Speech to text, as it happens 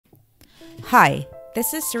Hi,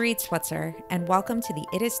 this is Sarit Switzer, and welcome to the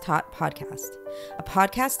It Is Taught podcast, a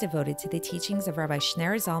podcast devoted to the teachings of Rabbi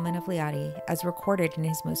Shneur Zalman of Liadi as recorded in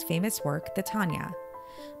his most famous work, the Tanya.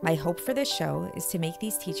 My hope for this show is to make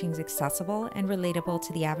these teachings accessible and relatable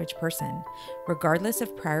to the average person, regardless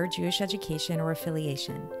of prior Jewish education or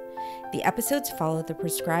affiliation. The episodes follow the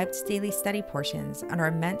prescribed daily study portions and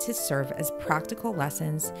are meant to serve as practical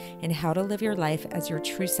lessons in how to live your life as your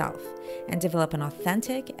true self and develop an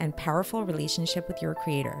authentic and powerful relationship with your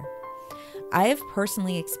Creator. I have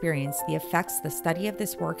personally experienced the effects the study of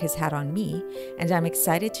this work has had on me, and I'm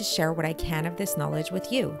excited to share what I can of this knowledge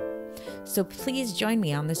with you. So please join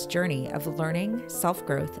me on this journey of learning,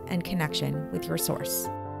 self-growth, and connection with your source.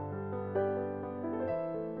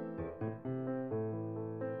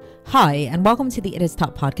 Hi, and welcome to the It Is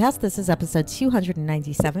Taught podcast. This is episode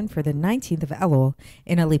 297 for the 19th of Elul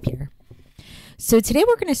in a leap year. So today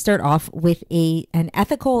we're going to start off with an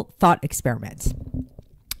ethical thought experiment.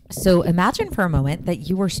 So imagine for a moment that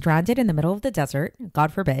you were stranded in the middle of the desert.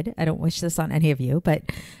 God forbid, I don't wish this on any of you, but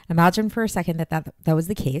imagine for a second that was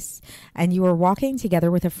the case. And you were walking together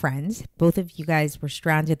with a friend. Both of you guys were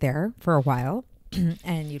stranded there for a while,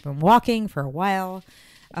 and you've been walking for a while.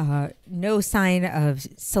 No sign of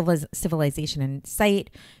civilization in sight.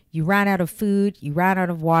 You ran out of food. You ran out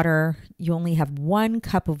of water. You only have one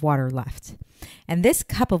cup of water left. And this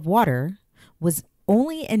cup of water was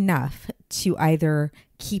only enough to either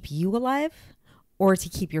keep you alive or to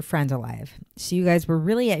keep your friend alive. So you guys were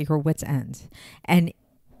really at your wit's end. And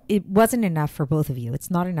it wasn't enough for both of you.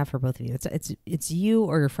 It's not enough for both of you. It's you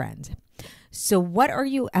or your friend. So what are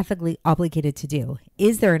you ethically obligated to do?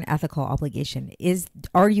 Is there an ethical obligation?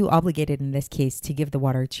 Are you obligated in this case to give the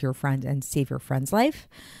water to your friend and save your friend's life?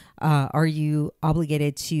 Are you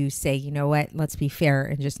obligated to say, you know what, let's be fair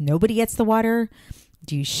and just nobody gets the water?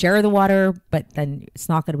 Do you share the water, but then it's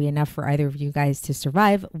not going to be enough for either of you guys to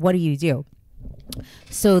survive? What do?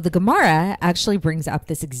 So the Gemara actually brings up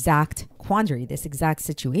this exact quandary, this exact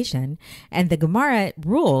situation. And the Gemara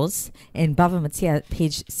rules in Bava Metzia,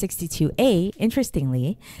 page 62a,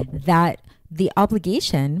 interestingly, that the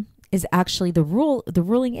obligation is actually the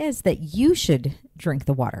ruling is that you should drink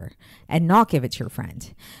the water and not give it to your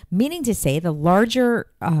friend. Meaning to say the larger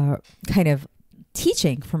kind of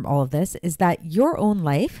teaching from all of this is that your own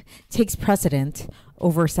life takes precedent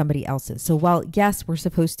over somebody else's. So while, yes, we're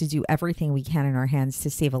supposed to do everything we can in our hands to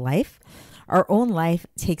save a life, our own life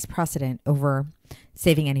takes precedent over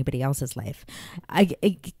saving anybody else's life.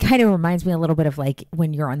 It kind of reminds me a little bit of like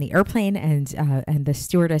when you're on the airplane and the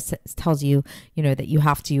stewardess tells you, that you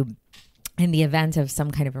have to, in the event of some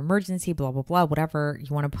kind of emergency, blah, blah, blah, whatever,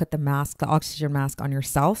 you want to put the oxygen mask on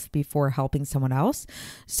yourself before helping someone else.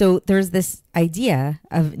 So there's this idea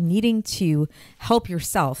of needing to help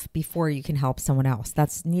yourself before you can help someone else.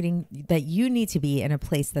 That you need to be in a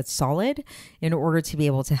place that's solid in order to be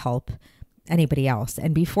able to help anybody else.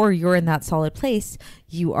 And before you're in that solid place,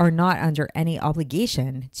 you are not under any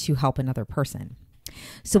obligation to help another person.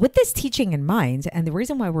 So with this teaching in mind, and the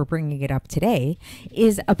reason why we're bringing it up today,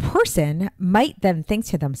 is a person might then think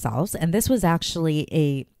to themselves, and this was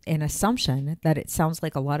actually an assumption that it sounds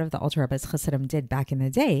like a lot of the Alter Rebbe's Chassidim did back in the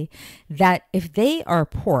day, that if they are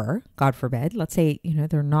poor, God forbid, let's say,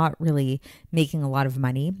 they're not really making a lot of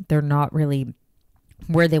money, they're not really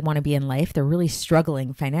where they want to be in life, they're really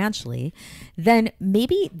struggling financially, then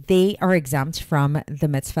maybe they are exempt from the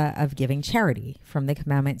mitzvah of giving charity, from the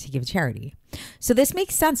commandment to give charity. So this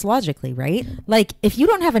makes sense logically, right? Like if you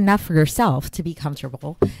don't have enough for yourself to be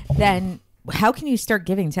comfortable, then how can you start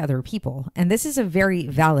giving to other people? And this is a very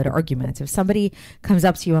valid argument. If somebody comes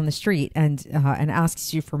up to you on the street and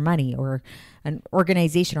asks you for money, or an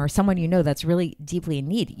organization or someone that's really deeply in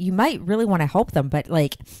need, you might really want to help them. But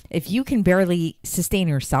like, if you can barely sustain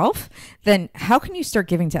yourself, then how can you start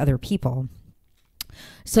giving to other people?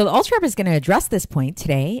 So the Alter Rebbe is going to address this point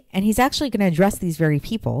today, and he's actually going to address these very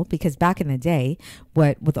people, because back in the day,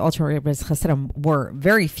 what the Alter Rebbe's Chassidim were,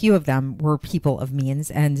 very few of them were people of means,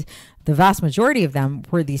 and the vast majority of them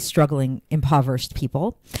were these struggling, impoverished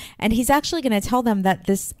people. And he's actually going to tell them that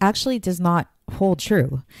this actually does not hold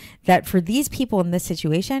true, that for these people in this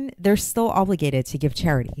situation, they're still obligated to give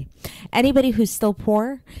charity. Anybody who's still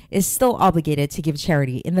poor is still obligated to give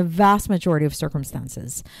charity in the vast majority of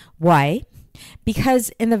circumstances. Why?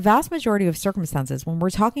 Because in the vast majority of circumstances, when we're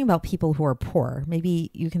talking about people who are poor,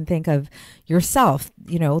 maybe you can think of yourself,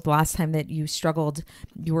 the last time that you struggled,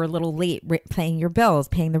 you were a little late paying your bills,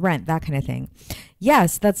 paying the rent, that kind of thing.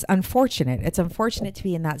 Yes, that's unfortunate. It's unfortunate to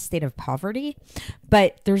be in that state of poverty,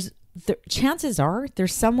 but there's the chances are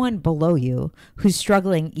there's someone below you who's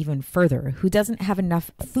struggling even further, who doesn't have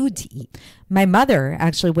enough food to eat. My mother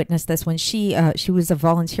actually witnessed this when she was a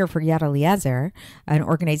volunteer for Yad Eliezer, an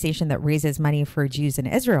organization that raises money for Jews in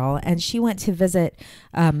Israel. And she went to visit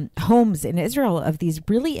homes in Israel of these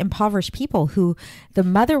really impoverished people who the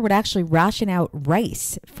mother would actually ration out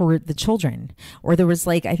rice for the children. Or there was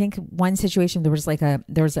like, I think one situation,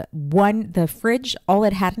 the fridge, all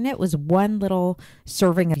it had in it was one little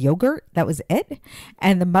serving of yogurt. That was it.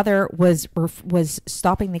 And the mother was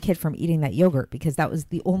stopping the kid from eating that yogurt because that was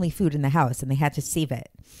the only food in the house and they had to save it.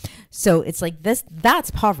 So it's like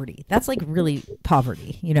that's poverty. That's like really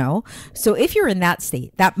poverty, you know? So if you're in that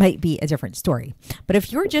state, that might be a different story. But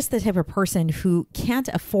if you're just the type of person who can't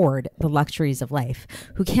afford the luxuries of life,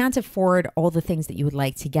 who can't afford all the things that you would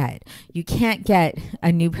like to get, you can't get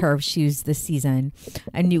a new pair of shoes this season,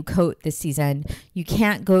 a new coat this season, you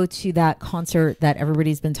can't go to that concert that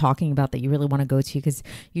everybody's been talking about that you really want to go to because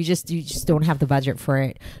you just don't have the budget for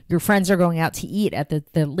it. Your friends are going out to eat at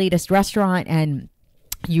the latest restaurant and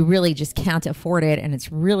you really just can't afford it and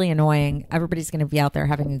it's really annoying. Everybody's going to be out there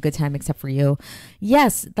having a good time except for you.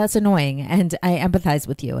 Yes, that's annoying and I empathize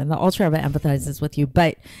with you and the Alter Rebbe empathizes with you,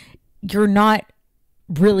 but you're not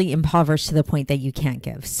really impoverished to the point that you can't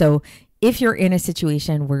give. So if you're in a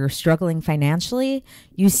situation where you're struggling financially,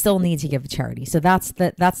 you still need to give charity. So that's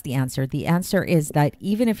the answer. The answer is that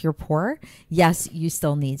even if you're poor, yes, you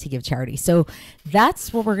still need to give charity. So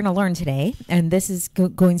that's what we're going to learn today. And this is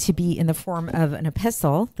going to be in the form of an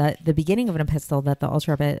epistle, that the beginning of an epistle that the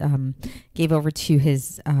Alter Rebbe gave over to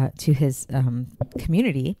his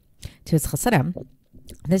community, to his Chassidim.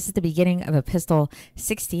 This is the beginning of Epistle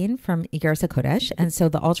 16 from Iggeres HaKodesh. And so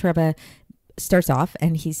the Alter Rebbe starts off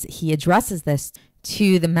and he addresses this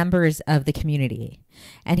to the members of the community.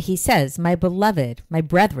 And he says, my beloved, my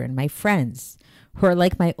brethren, my friends, who are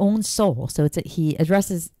like my own soul. So he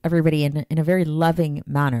addresses everybody in a very loving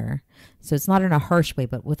manner. So it's not in a harsh way,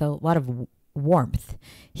 but with a lot of warmth.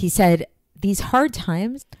 He said, these hard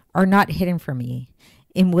times are not hidden from me,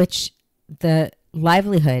 in which the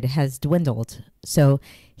livelihood has dwindled. So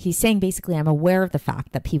he's saying basically, I'm aware of the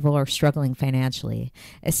fact that people are struggling financially,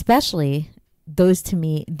 especially those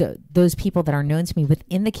people that are known to me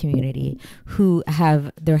within the community who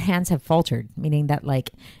have their hands have faltered, meaning that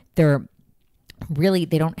like they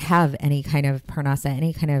don't have any kind of parnasa,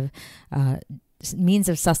 any kind of means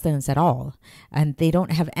of sustenance at all. And they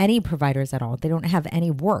don't have any providers at all. They don't have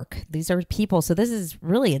any work. These are people. So this is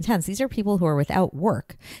really intense. These are people who are without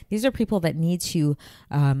work. These are people that need to,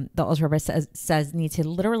 the Alter Rebbe says need to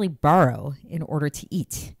literally borrow in order to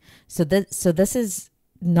eat. So this is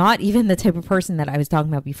not even the type of person that I was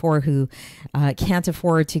talking about before who can't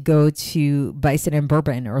afford to go to Bison and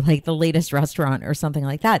Bourbon or like the latest restaurant or something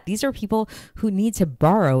like that. These are people who need to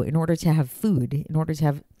borrow in order to have food, in order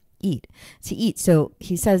to eat. So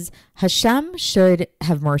he says, Hashem should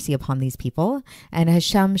have mercy upon these people and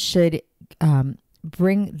Hashem should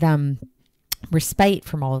bring them respite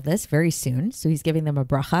from all of this very soon. So he's giving them a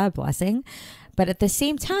bracha, a blessing. But at the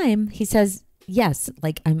same time, he says, yes,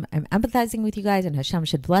 like I'm empathizing with you guys and Hashem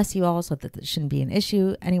should bless you all so that this shouldn't be an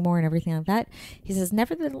issue anymore and everything like that. He says,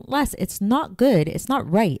 nevertheless, it's not good. It's not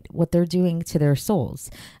right what they're doing to their souls.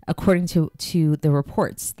 According to the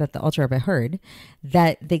reports that the Alter Rebbe heard,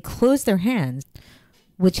 that they closed their hands,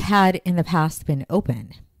 which had in the past been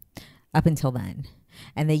open up until then.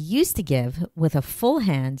 And they used to give with a full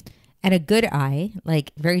hand and a good eye,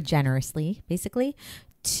 like very generously, basically,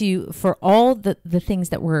 for all the things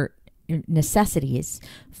that were necessities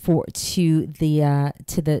to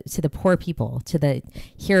the poor people,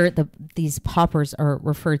 these paupers are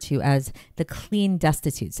referred to as the clean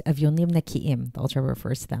destitutes of Yonim Nakiim. The Alter Rebbe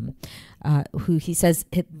refers to them, who he says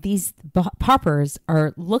these paupers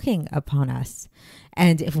are looking upon us,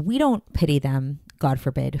 and if we don't pity them, God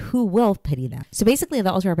forbid, who will pity them? So basically,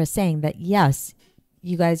 the Alter Rebbe is saying that yes,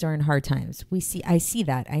 you guys are in hard times. I see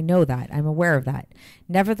that. I know that. I'm aware of that.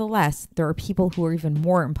 Nevertheless, there are people who are even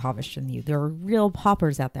more impoverished than you. There are real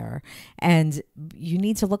paupers out there, and you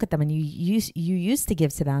need to look at them. And you used to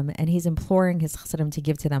give to them, and he's imploring his chassidim to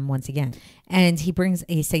give to them once again. And he brings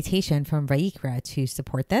a citation from Vayikra to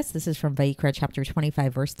support this. This is from Vayikra chapter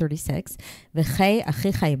 25, verse 36. V'chei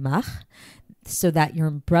achicha imach, so that your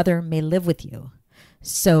brother may live with you.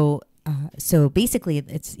 So basically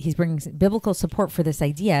he's bringing biblical support for this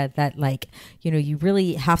idea that you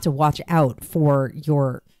really have to watch out for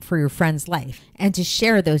your friend's life and to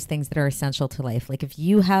share those things that are essential to life. Like if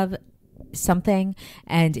you have something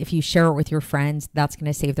and if you share it with your friends, that's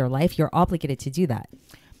going to save their life. You're obligated to do that.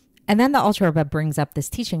 And then the Alter Rebbe brings up this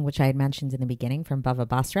teaching, which I had mentioned in the beginning from Bava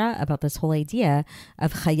Basra, about this whole idea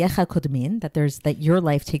of chayecha kodmin, that your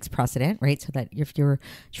life takes precedent, right? So that if you're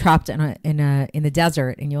trapped in the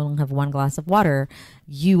desert and you only have one glass of water,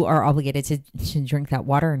 you are obligated to drink that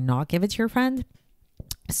water and not give it to your friend.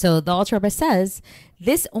 So the Alter Rebbe says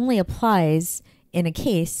this only applies in a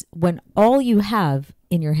case when all you have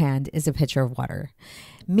in your hand is a pitcher of water,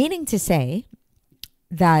 meaning to say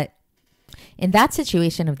that in that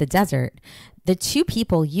situation of the desert, the two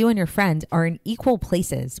people, you and your friend, are in equal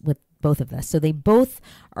places with both of this. So they both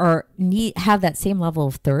have that same level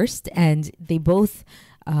of thirst, and they both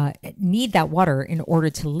need that water in order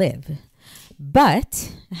to live.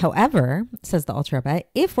 But, however, says the Alter Rebbe,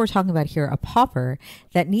 if we're talking about here a pauper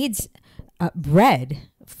that needs bread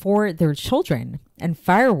for their children and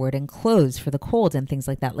firewood and clothes for the cold and things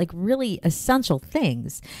like that, like really essential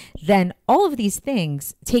things, then all of these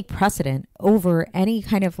things take precedent over any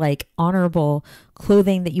kind of like honorable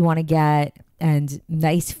clothing that you want to get and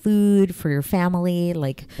nice food for your family,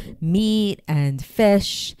 like meat and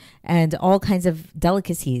fish and all kinds of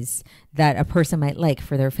delicacies that a person might like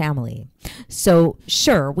for their family. So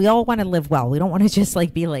sure, we all want to live well. We don't want to just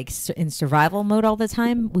like be like in survival mode all the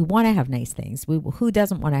time. We want to have nice things. Who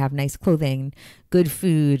doesn't want to have nice clothing, good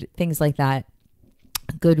food, things like that,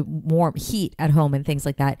 good warm heat at home and things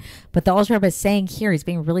like that. But the Alter Rebbe is saying here, he's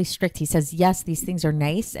being really strict. He says, yes, these things are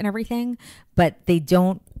nice and everything, but they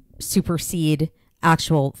don't supersede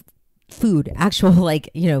actual food, actual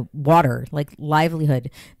like, water, like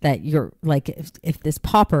livelihood, that you're like, if this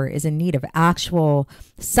pauper is in need of actual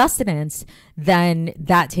sustenance, then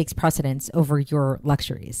that takes precedence over your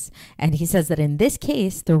luxuries. And he says that in this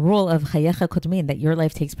case, the rule of chayecha kodmin, that your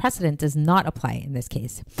life takes precedent, does not apply in this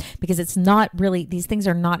case, because it's not really, these things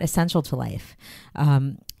are not essential to life.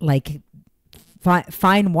 Like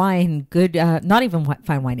fine wine, good, not even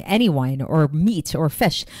fine wine, any wine or meat or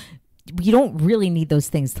fish. You don't really need those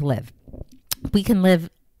things to live. We can live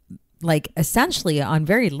like essentially on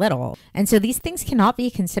very little. And so these things cannot be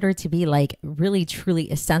considered to be like really, truly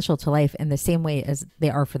essential to life in the same way as they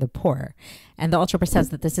are for the poor. And the Alter Rebbe says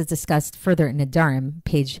that this is discussed further in Nedarim,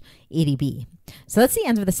 page 80b. So that's the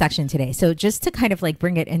end of the section today. So just to kind of like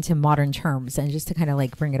bring it into modern terms and just to kind of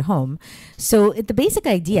like bring it home. So the basic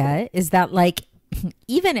idea is that like,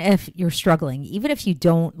 even if you're struggling, even if you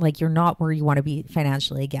don't, like, you're not where you want to be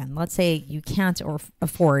financially, again, let's say you can't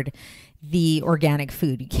afford the organic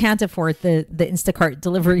food, you can't afford the Instacart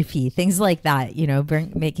delivery fee, things like that,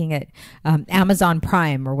 making it Amazon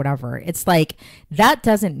Prime or whatever. It's like, that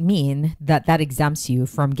doesn't mean that exempts you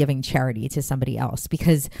from giving charity to somebody else,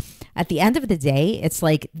 because at the end of the day, it's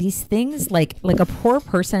like these things, like a poor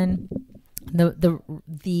person,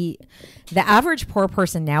 the average poor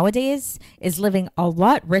person nowadays is living a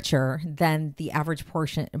lot richer than the average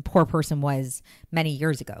poor person was many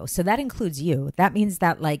years ago. So that includes you. That means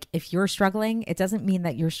that like if you're struggling, it doesn't mean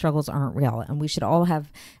that your struggles aren't real, and we should all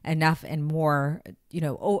have enough and more,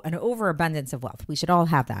 an overabundance of wealth. We should all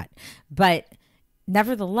have that. But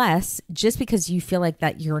nevertheless, just because you feel like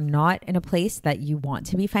that you're not in a place that you want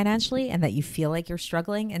to be financially, and that you feel like you're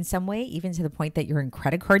struggling in some way, even to the point that you're in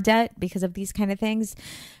credit card debt because of these kind of things,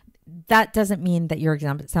 that doesn't mean that you're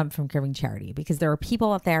exempt from giving charity, because there are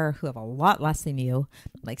people out there who have a lot less than you,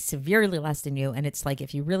 like severely less than you. And it's like,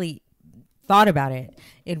 if you really thought about it,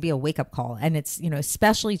 it'd be a wake-up call. And it's,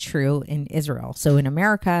 especially true in Israel. So in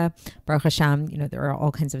America, Baruch Hashem, there are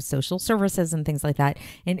all kinds of social services and things like that.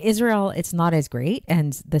 In Israel, it's not as great,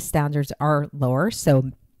 and the standards are lower.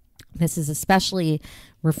 So this is especially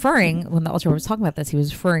referring, when the Alter Rebbe was talking about this, he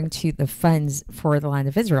was referring to the funds for the land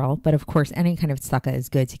of Israel. But of course, any kind of tzedakah is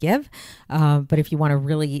good to give. But if you want to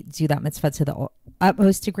really do that mitzvah to the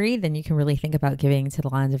utmost degree, then you can really think about giving to the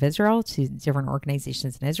land of Israel, to different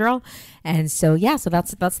organizations in Israel. And so, so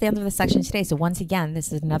that's the end of the section today. So once again,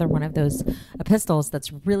 this is another one of those epistles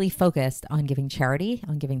that's really focused on giving charity,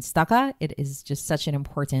 on giving tzedakah. It is just such an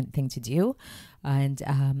important thing to do. And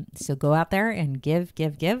so go out there and give.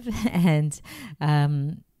 And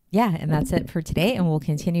and that's it for today. And we'll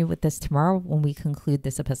continue with this tomorrow when we conclude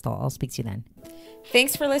this epistle. I'll speak to you then.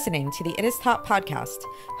 Thanks for listening to the It Is Taught podcast,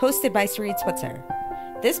 hosted by Sarit Switzer.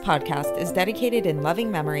 This podcast is dedicated in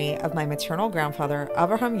loving memory of my maternal grandfather,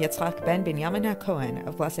 Avraham Yitzchak ben Binyamin HaKohen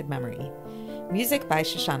of blessed memory. Music by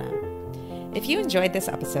Shoshana. If you enjoyed this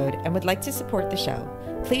episode and would like to support the show,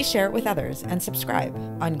 please share it with others and subscribe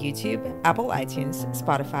on YouTube, Apple iTunes,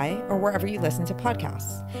 Spotify, or wherever you listen to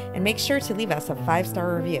podcasts. And make sure to leave us a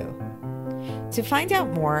 5-star review. To find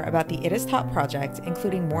out more about the It Is Taught project,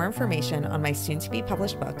 including more information on my soon-to-be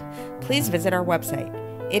published book, please visit our website,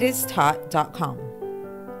 itistaught.com.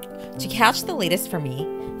 To catch the latest from me,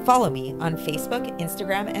 follow me on Facebook,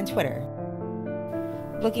 Instagram, and Twitter.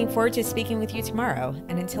 Looking forward to speaking with you tomorrow,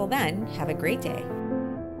 and until then, have a great day.